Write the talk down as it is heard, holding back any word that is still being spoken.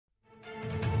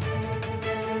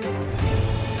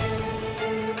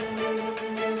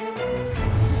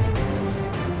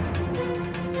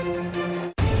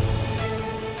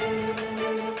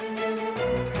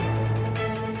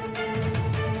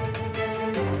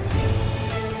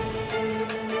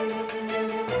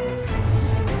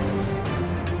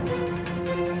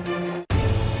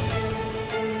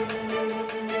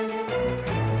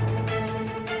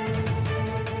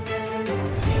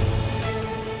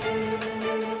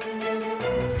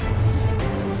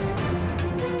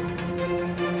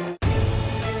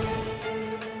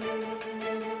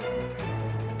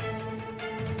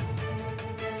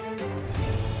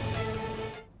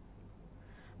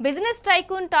Business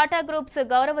tycoon Tata groups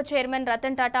గౌరవ chairman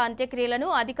Ratan Tata అంత్యక్రియలను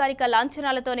అధికారిక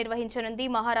లాంఛనాలతో నిర్వహించనుంది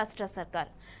మహారాష్ట్ర సర్కార్.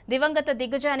 దివంగత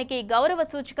దిగ్గజానికి గౌరవ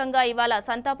సూచకంగా ఇవాళ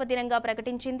సంతాప దినంగా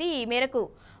ప్రకటించింది. ఈ మేరకు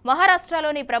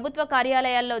మహారాష్ట్రలోని ప్రభుత్వ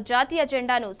కార్యాలయాల్లో జాతీయ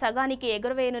జెండాను సగానికి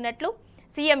ఎగురవేయనున్నట్లు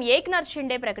సీఎం ఏక్నాథ్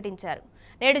షిండే ప్రకటించారు.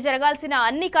 నేడు జరగాల్సిన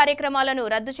అన్ని కార్యక్రమాలను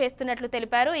రద్దు చేస్తున్నట్లు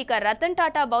తెలిపారు. ఇక రతన్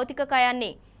టాటా భౌతిక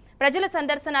కాయాన్ని ప్రజల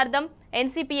సందర్శనార్థం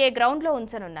NCPA గ్రౌండ్లో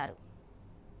ఉంచనున్నారు.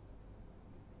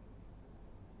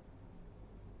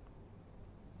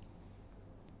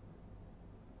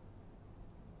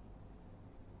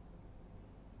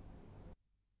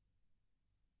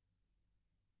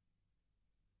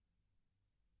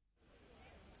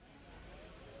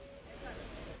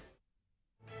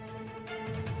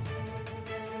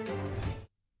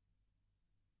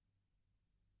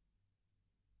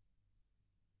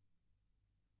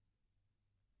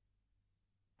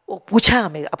 वो पूछा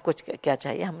हमें आपको क्या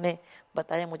चाहिए, हमने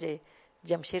बताया मुझे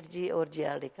जमशेद जी और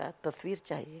JRD का तस्वीर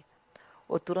चाहिए।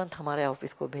 वो तुरंत हमारे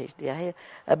ऑफिस को भेज दिया है।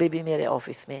 अभी भी मेरे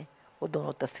ऑफिस में वो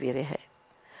दोनों तस्वीरें हैं।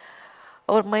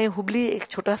 और मैं हुबली एक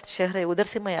छोटा शहर है, उधर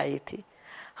से मैं आई थी।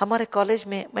 हमारे कॉलेज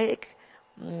में मैं एक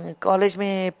कॉलेज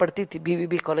में पढ़ती थी,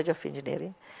 BBB कॉलेज ऑफ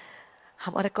इंजीनियरिंग।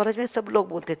 हमारे कॉलेज में सब लोग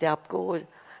बोलते थे आपको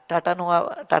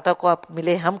टाटा को आप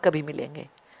मिले, हम कभी मिलेंगे।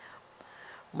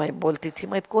 मैं बोलती थी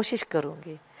मैं कोशिश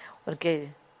करूँगी। उनके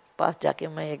पास जाके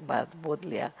मैं एक बात बोल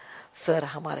लिया, सर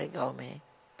हमारे गांव में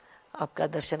आपका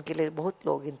दर्शन के लिए बहुत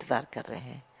लोग इंतज़ार कर रहे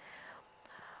हैं।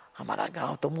 हमारा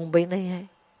गांव तो मुंबई नहीं है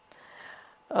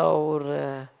और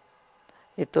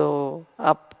ये तो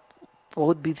आप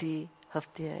बहुत बिजी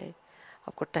हस्ती है,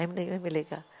 आपको टाइम नहीं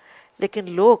मिलेगा, लेकिन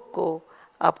लोग को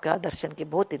आपका दर्शन के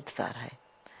बहुत इंतज़ार है।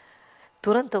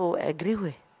 तुरंत वो एग्री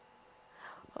हुए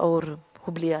और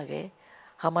हुबली आ गए।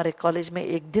 हमारे कॉलेज में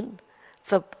एक दिन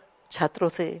सब छात्रों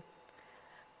से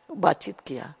बातचीत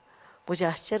किया। मुझे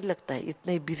आश्चर्य लगता है,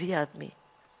 इतने बिजी आदमी,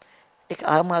 एक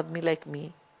आम आदमी लाइक मी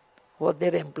वो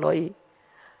देर एम्प्लॉई,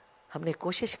 हमने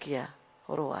कोशिश किया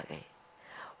और वो आ गए।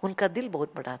 उनका दिल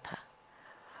बहुत बड़ा था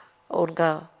और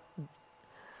उनका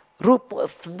रूप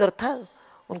सुंदर था,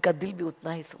 उनका दिल भी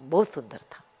उतना ही बहुत सुंदर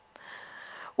था।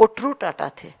 वो ट्रू टाटा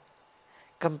थे,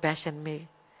 कंपैशन में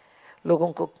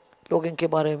लोगों के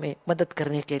बारे में मदद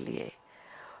करने के लिए,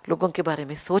 लोगों के बारे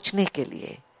में सोचने के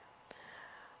लिए,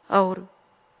 और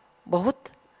बहुत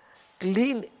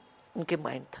क्लीन उनके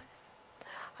माइंड था।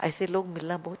 ऐसे लोग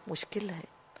मिलना बहुत मुश्किल है।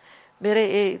 मेरे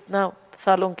ये इतना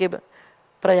सालों के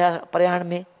प्रयाण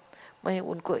में मैं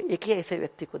उनको एक ही ऐसे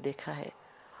व्यक्ति को देखा है।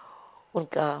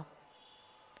 उनका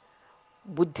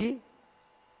बुद्धि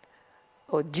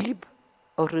और जीभ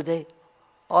और हृदय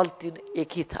ऑल तीन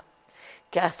एक ही था।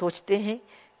 क्या सोचते हैं,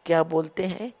 क्या बोलते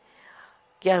हैं,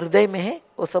 क्या हृदय में है,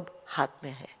 वो सब हाथ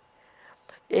में है।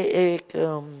 एक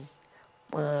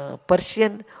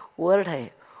पर्शियन वर्ड है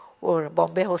और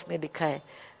बॉम्बे हाउस में लिखा है,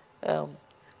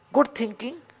 good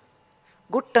thinking,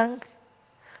 good tongue,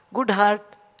 good heart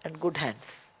and good hands.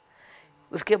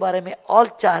 उसके बारे में ऑल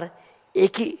चार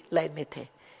एक ही लाइन में थे।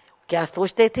 क्या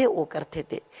सोचते थे वो करते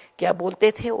थे, क्या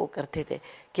बोलते थे वो करते थे,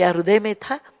 क्या हृदय में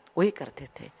था वही करते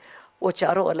थे। वो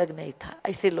चारों अलग नहीं था।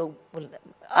 ऐसे लोग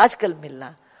आजकल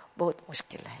मिलना बहुत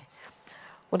मुश्किल है।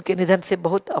 उनके निधन से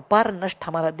बहुत अपार नष्ट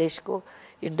हमारा देश को,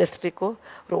 इंडस्ट्री को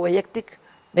और वैयक्तिक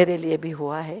मेरे लिए भी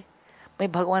हुआ है।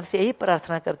 मैं भगवान से यही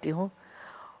प्रार्थना करती हूँ,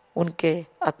 उनके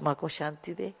आत्मा को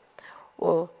शांति दे।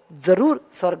 वो ज़रूर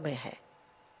स्वर्ग में है,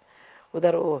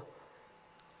 उधर वो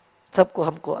सबको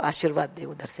हमको आशीर्वाद दे,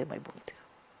 उधर से मैं बोलती हूँ।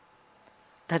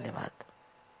 धन्यवाद।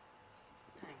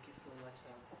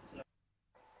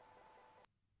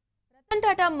 రతన్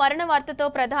టాటా మరణ వార్తతో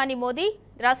ప్రధాని మోదీ,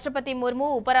 రాష్ట్రపతి ముర్ము,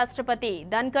 ఉపరాష్ట్రపతి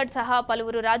ధన్ఖడ్ సహా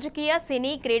పలువురు రాజకీయ,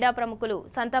 సినీ, క్రీడా ప్రముఖులు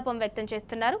సంతాపం వ్యక్తం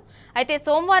చేస్తున్నారు. అయితే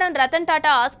సోమవారం రతన్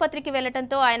టాటా ఆసుపత్రికి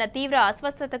వెళ్లడంతో ఆయన తీవ్ర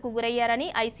అస్వస్థతకు గురయ్యారని,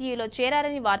 ఐసీయూలో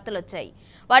చేరారని వార్తలొచ్చాయి.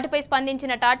 వాటిపై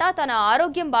స్పందించిన టాటా తన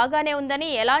ఆరోగ్యం బాగానే ఉందని,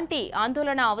 ఎలాంటి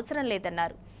ఆందోళన అవసరం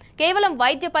లేదన్నారు. కేవలం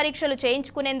వైద్య పరీక్షలు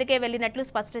చేయించుకునేందుకే వెళ్లినట్లు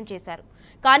స్పష్టం చేశారు.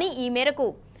 కానీ ఈ మేరకు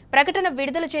ప్రకటన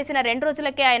విడుదల చేసిన 2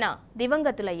 రోజులకే ఆయన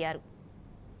దివంగతులయ్యారు.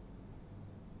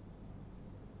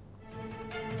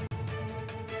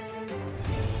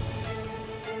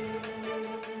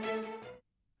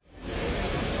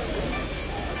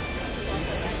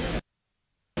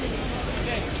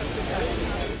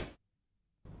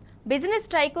 బిజినెస్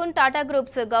టైకూన్ టాటా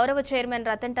గ్రూప్స్ గౌరవ చైర్మన్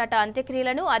రతన్ టాటా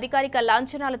అంత్యక్రియలను అధికారిక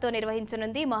లాంఛనాలతో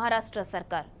నిర్వహించనుంది మహారాష్ట్ర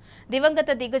సర్కార్. దివంగత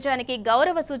దిగ్గజానికి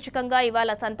గౌరవ సూచకంగా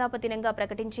ఇవాళ సంతాప దినంగా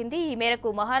ప్రకటించింది. ఈ మేరకు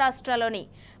మహారాష్ట్రలోని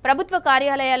ప్రభుత్వ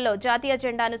కార్యాలయాల్లో జాతీయ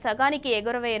జెండాను సగానికి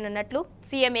ఎగురవేయనున్నట్లు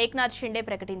సీఎం ఏక్నాథ్ షిండే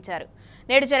ప్రకటించారు.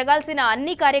 నేడు జరగాల్సిన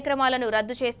అన్ని కార్యక్రమాలను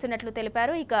రద్దు చేస్తున్నట్లు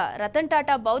తెలిపారు. ఇక రతన్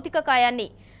టాటా భౌతిక కాయాన్ని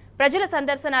ప్రజల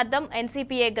సందర్శనార్థం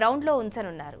NCPA గ్రౌండ్లో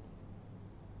ఉంచనున్నారు.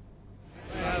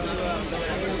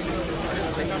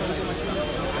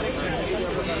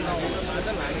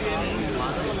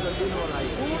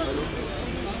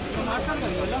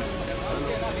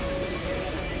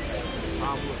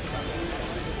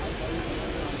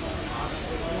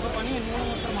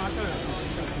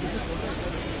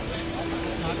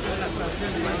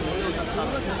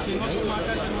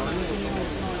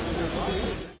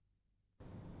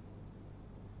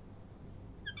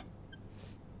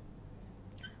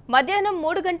 మధ్యాహ్నం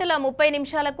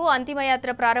 3:30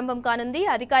 అంతిమయాత్ర ప్రారంభం కానుంది.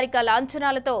 అధికారిక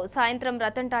లాంఛనాలతో సాయంత్రం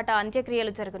రతన్ టాటా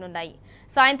అంత్యక్రియలు జరగనున్నాయి.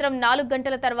 సాయంత్రం 4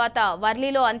 గంటల తర్వాత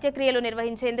వర్లీలో అంత్యక్రియలు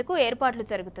నిర్వహించేందుకు ఏర్పాట్లు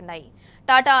జరుగుతున్నాయి.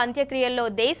 టాటా అంత్యక్రియల్లో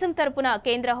దేశం తరపున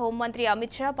కేంద్ర హోంమంత్రి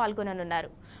అమిత్ షా పాల్గొననున్నారు.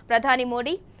 ప్రధాని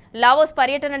మోడీ లావోస్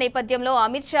పర్యటన నేపథ్యంలో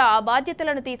అమిత్ షా ఆ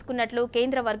బాధ్యతలను తీసుకున్నట్లు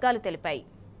కేంద్ర వర్గాలు తెలిపాయి.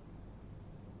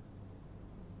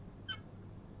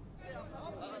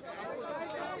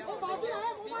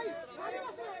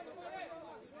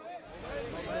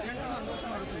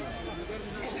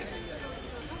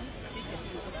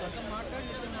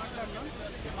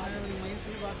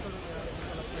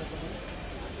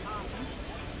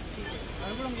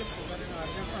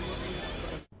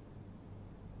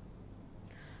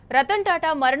 రతన్ టాటా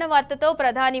మరణ వార్తతో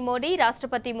ప్రధాని మోడీ,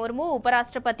 రాష్ట్రపతి ముర్ము,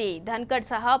 ఉపరాష్ట్రపతి ధన్కడ్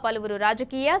సహా పలువురు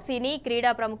రాజకీయ, సినీ,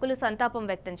 క్రీడా ప్రముఖులు సంతాపం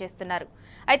వ్యక్తం చేస్తున్నారు.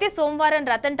 అయితే సోమవారం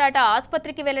రతన్ టాటా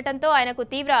ఆసుపత్రికి వెళ్లడంతో ఆయనకు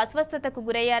తీవ్ర అస్వస్థతకు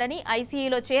గురయ్యారని,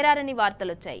 ఐసీయూలో చేరారని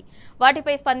వార్తలొచ్చాయి.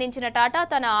 వాటిపై స్పందించిన టాటా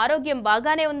తన ఆరోగ్యం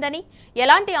బాగానే ఉందని,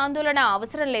 ఎలాంటి ఆందోళన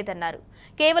అవసరం లేదన్నారు.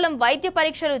 కేవలం వైద్య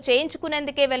పరీక్షలు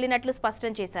చేయించుకునేందుకే వెళ్లినట్లు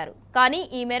స్పష్టం చేశారు. కానీ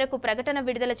ఈ మేరకు ప్రకటన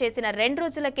విడుదల చేసిన 2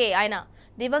 రోజులకే ఆయన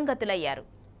దివంగతులయ్యారు.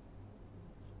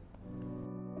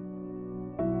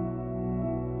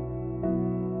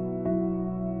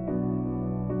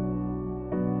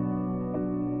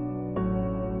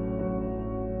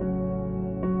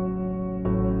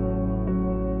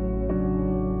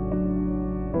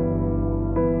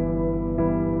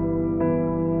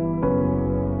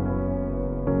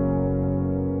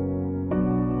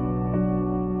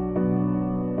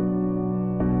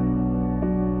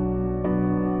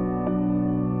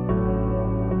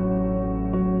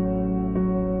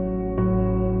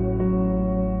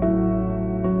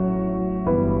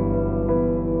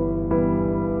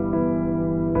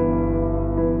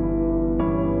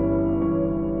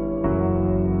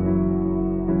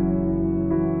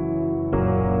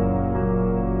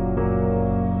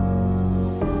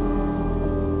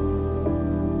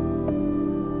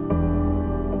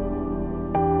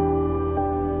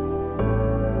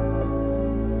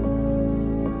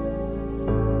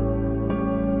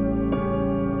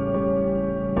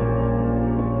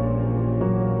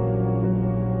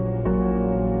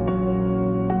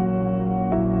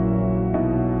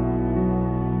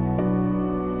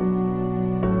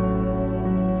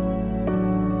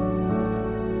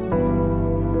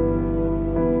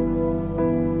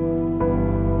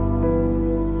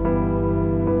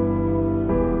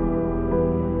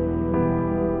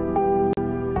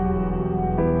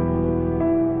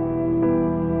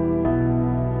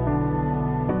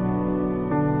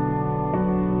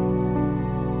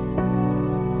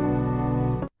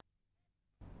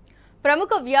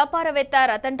 ప్రముఖ వ్యాపారవేత్త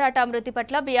రతన్ టాటా మృతి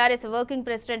పట్ల బీఆర్ఎస్ వర్కింగ్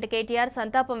ప్రెసిడెంట్ కేటీఆర్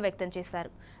సంతాపం వ్యక్తం చేశారు.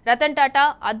 రతన్ టాటా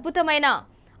అద్భుతమైన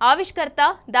ఆవిష్కర్త,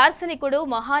 దార్శనికుడు,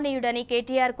 మహానీయుడని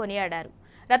కేటీఆర్ కొనియాడారు.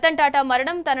 రతన్ టాటా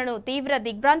మరణం తనను తీవ్ర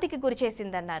దిగ్భ్రాంతికి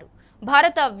గురిచేసిందన్నారు.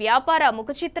 భారత వ్యాపార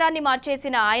ముఖచిత్రాన్ని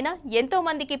మార్చేసిన ఆయన ఎంతో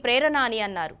మందికి ప్రేరణ అని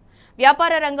అన్నారు.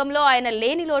 వ్యాపార రంగంలో ఆయన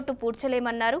లేని లోటు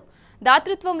పూడ్చలేమన్నారు.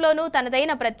 దాతృత్వంలోనూ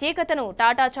తనదైన ప్రత్యేకతను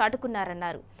టాటా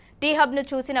చాటుకున్నారన్నారు. టీ హబ్ను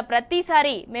చూసిన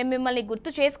ప్రతిసారి మేము మిమ్మల్ని గుర్తు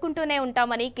చేసుకుంటూనే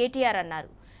ఉంటామని కేటీఆర్ అన్నారు.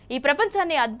 ఈ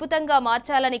ప్రపంచాన్ని అద్భుతంగా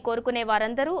మార్చాలని కోరుకునే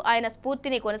వారందరూ ఆయన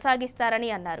స్ఫూర్తిని కొనసాగిస్తారని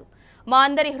అన్నారు. మా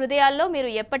అందరి హృదయాల్లో మీరు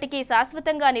ఎప్పటికీ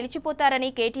శాశ్వతంగా నిలిచిపోతారని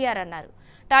కేటీఆర్ అన్నారు.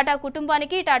 టాటా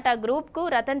కుటుంబానికి, టాటా గ్రూప్కు,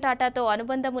 రతన్ టాటాతో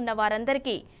అనుబంధం ఉన్న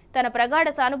వారందరికీ తన ప్రగాఢ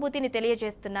సానుభూతిని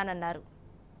తెలియజేస్తున్నానన్నారు.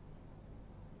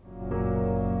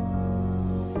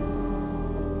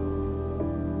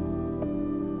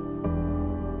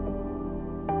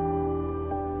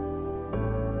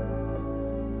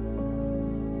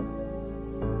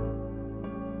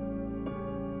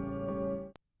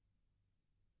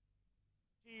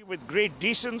 With great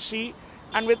decency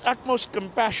and with utmost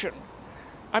compassion.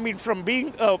 I mean, from being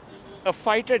a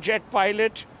fighter jet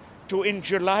pilot to in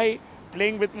July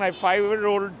playing with my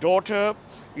 5-year-old daughter,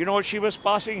 you know, she was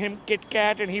passing him Kit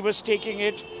Kat and he was taking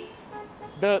it.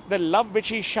 The love which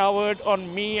he showered on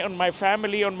me, on my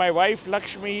family, on my wife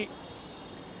Lakshmi.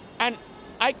 And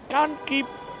I can't keep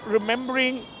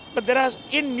remembering, but there are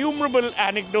innumerable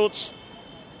anecdotes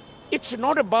It's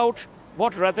not about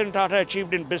what Ratan Tata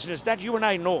achieved in business, that you and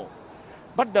I know.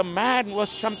 But the man was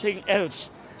something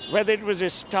else, whether it was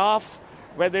his staff,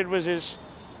 whether it was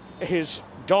his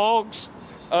dogs.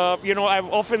 I've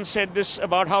often said this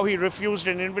about how he refused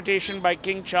an invitation by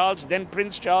King Charles, then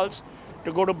Prince Charles,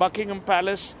 to go to Buckingham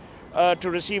Palace to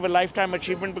receive a lifetime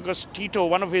achievement because Tito,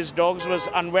 one of his dogs, was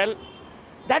unwell.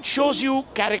 That shows you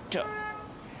character.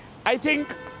 I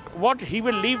think what he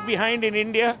will leave behind in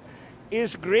India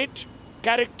is great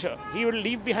character. He will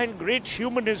leave behind great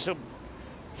humanism.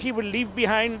 He will leave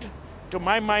behind, to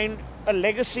my mind, a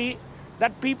legacy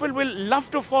that people will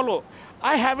love to follow.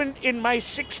 I haven't, in my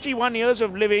 61 years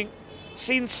of living,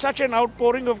 seen such an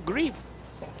outpouring of grief.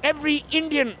 Every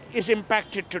Indian is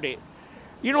impacted today.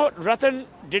 You know, Ratan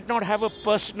did not have a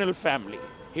personal family.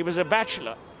 He was a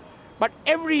bachelor. But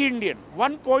every Indian,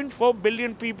 1.4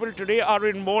 billion people today are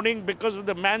in mourning because of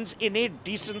the man's innate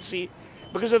decency,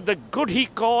 because of the good he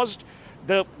caused,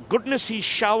 the goodness he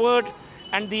showered,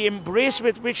 and the embrace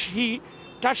with which he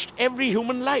touched every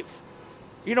human life.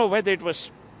 You know, whether it was,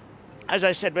 as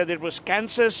I said, whether it was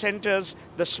cancer centers,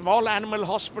 the small animal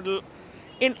hospital,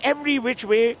 in every which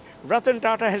way, Ratan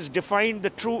Tata has defined the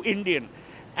true Indian.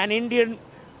 An Indian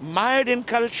mired in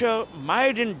culture,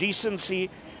 mired in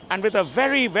decency, and with a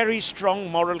very, very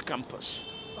strong moral compass.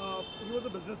 He was a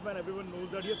businessman, everyone knows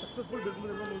that. He is a successful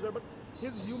businessman, everyone knows that. But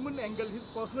his human angle, his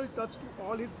personal touch to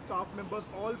all his staff members,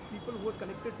 all people who was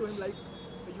connected to him like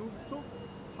you. So,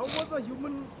 how was a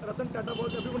human Ratan Tata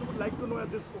was? Everyone would like to know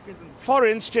at this occasion. For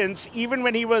instance, even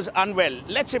when he was unwell,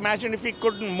 let's imagine if he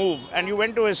couldn't move and you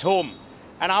went to his home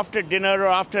and after dinner or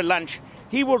after lunch,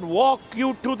 he would walk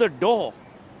you to the door.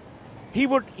 He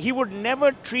would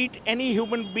never treat any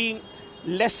human being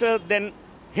lesser than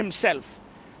himself.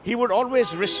 He would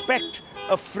always respect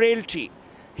a frailty.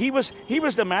 He was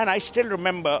the man. I still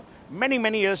remember many,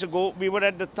 many years ago, we were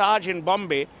at the Taj in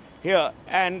Bombay here,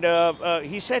 and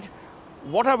he said,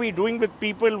 what are we doing with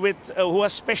people who are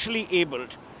specially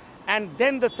abled? And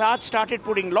then the Taj started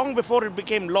putting, long before it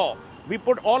became law, we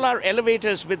put all our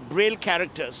elevators with Braille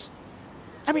characters.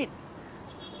 I mean,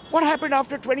 what happened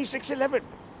after 26/11?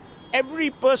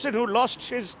 Every person who lost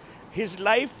his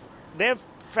life, their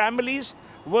families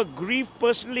were grieved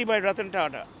personally by Ratan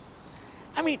Tata.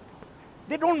 I mean,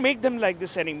 they don't make them like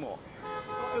this anymore.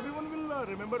 Everyone will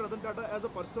remember Ratan Tata as a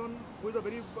person who is a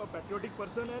very patriotic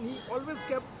person, and he always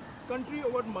kept country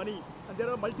over money. And there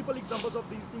are multiple examples of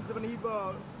these things when he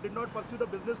did not pursue the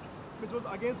business which was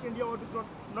against India or which was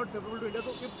not favorable to India.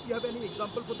 So if you have any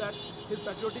example for that, his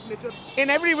patriotic nature? In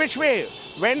every which way.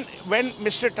 When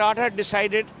Mr. Tata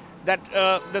decided that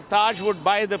the Taj would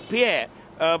buy the Pierre,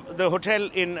 the hotel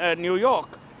in New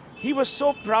York, he was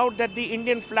so proud that the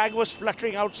Indian flag was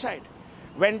fluttering outside.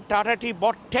 When Tata Tea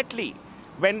bought Tetley,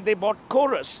 when they bought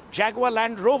Chorus, Jaguar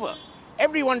Land Rover,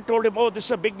 everyone told him, oh, this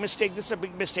is a big mistake, this is a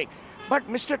big mistake. But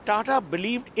Mr. Tata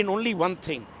believed in only one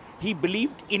thing. He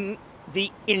believed in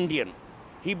the Indian.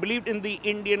 He believed in the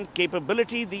Indian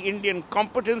capability, the Indian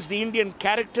competence, the Indian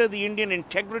character, the Indian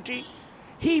integrity.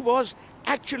 He was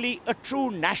actually a true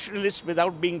nationalist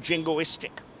without being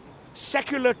jingoistic.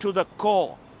 Secular to the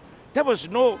core. There was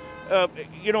no,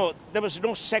 there was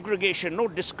no segregation, no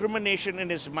discrimination in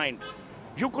his mind.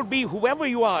 You could be whoever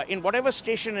you are in whatever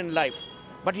station in life,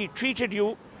 but he treated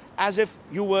you as if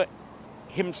you were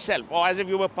himself or as if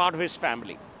you were part of his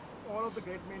family. All of the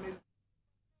great men